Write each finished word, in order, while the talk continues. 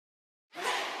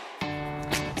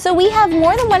So we have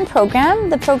more than one program.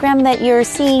 The program that you're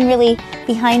seeing really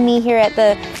behind me here at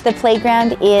the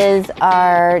playground is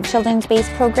our children's-based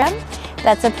program.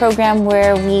 That's a program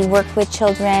where we work with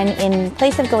children in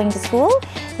place of going to school.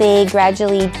 They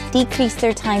gradually decrease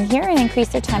their time here and increase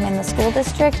their time in the school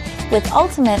district, with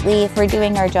ultimately, if we're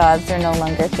doing our jobs, they're no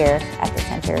longer here at the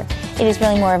center. It is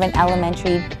really more of an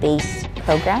elementary-based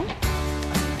program,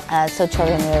 so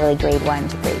children are really grade 1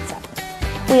 to grade 7.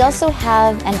 We also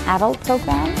have an adult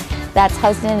program that's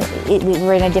housed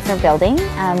we're in a different building,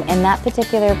 and that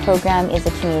particular program is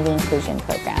a community inclusion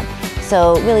program.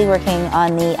 So really working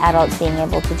on the adults being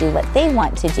able to do what they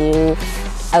want to do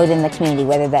out in the community,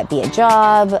 whether that be a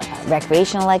job,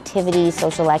 recreational activities,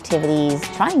 social activities,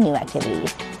 trying new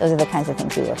activities. Those are the kinds of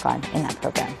things we work on in that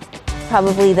program.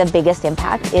 Probably the biggest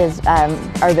impact is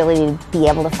our ability to be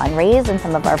able to fundraise, and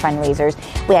some of our fundraisers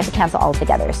we had to cancel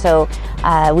altogether. So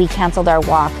we canceled our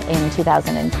walk in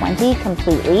 2020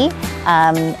 completely,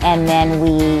 and then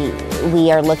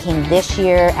we are looking this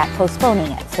year at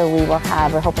postponing it. So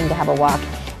we're hoping to have a walk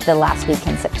the last week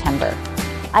in September.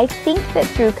 I think that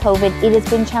through COVID, it has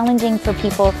been challenging for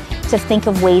people to think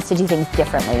of ways to do things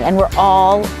differently. And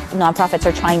nonprofits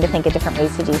are trying to think of different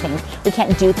ways to do things. We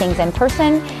can't do things in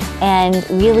person, and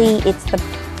really it's the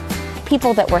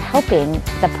people that we're helping,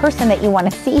 the person that you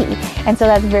want to see. And so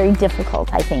that's very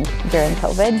difficult, I think, during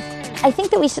COVID. I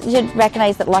think that we should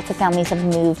recognize that lots of families have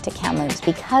moved to Kamloops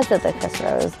because of the Chris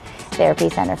Rose Therapy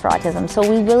Center for Autism. So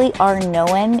we really are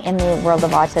known in the world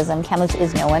of autism. Kamloops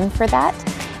is known for that.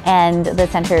 And the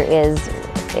center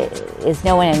is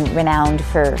known and renowned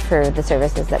for the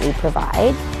services that we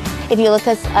provide. If you look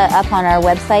us up on our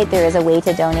website, there is a way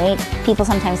to donate. People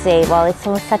sometimes say, well, it's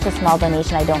such a small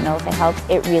donation, I don't know if it helps.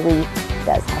 It really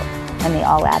does help, and they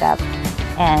all add up.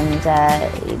 And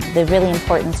the really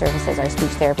important services, our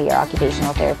speech therapy, our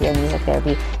occupational therapy, our music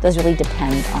therapy, those really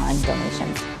depend on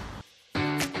donations.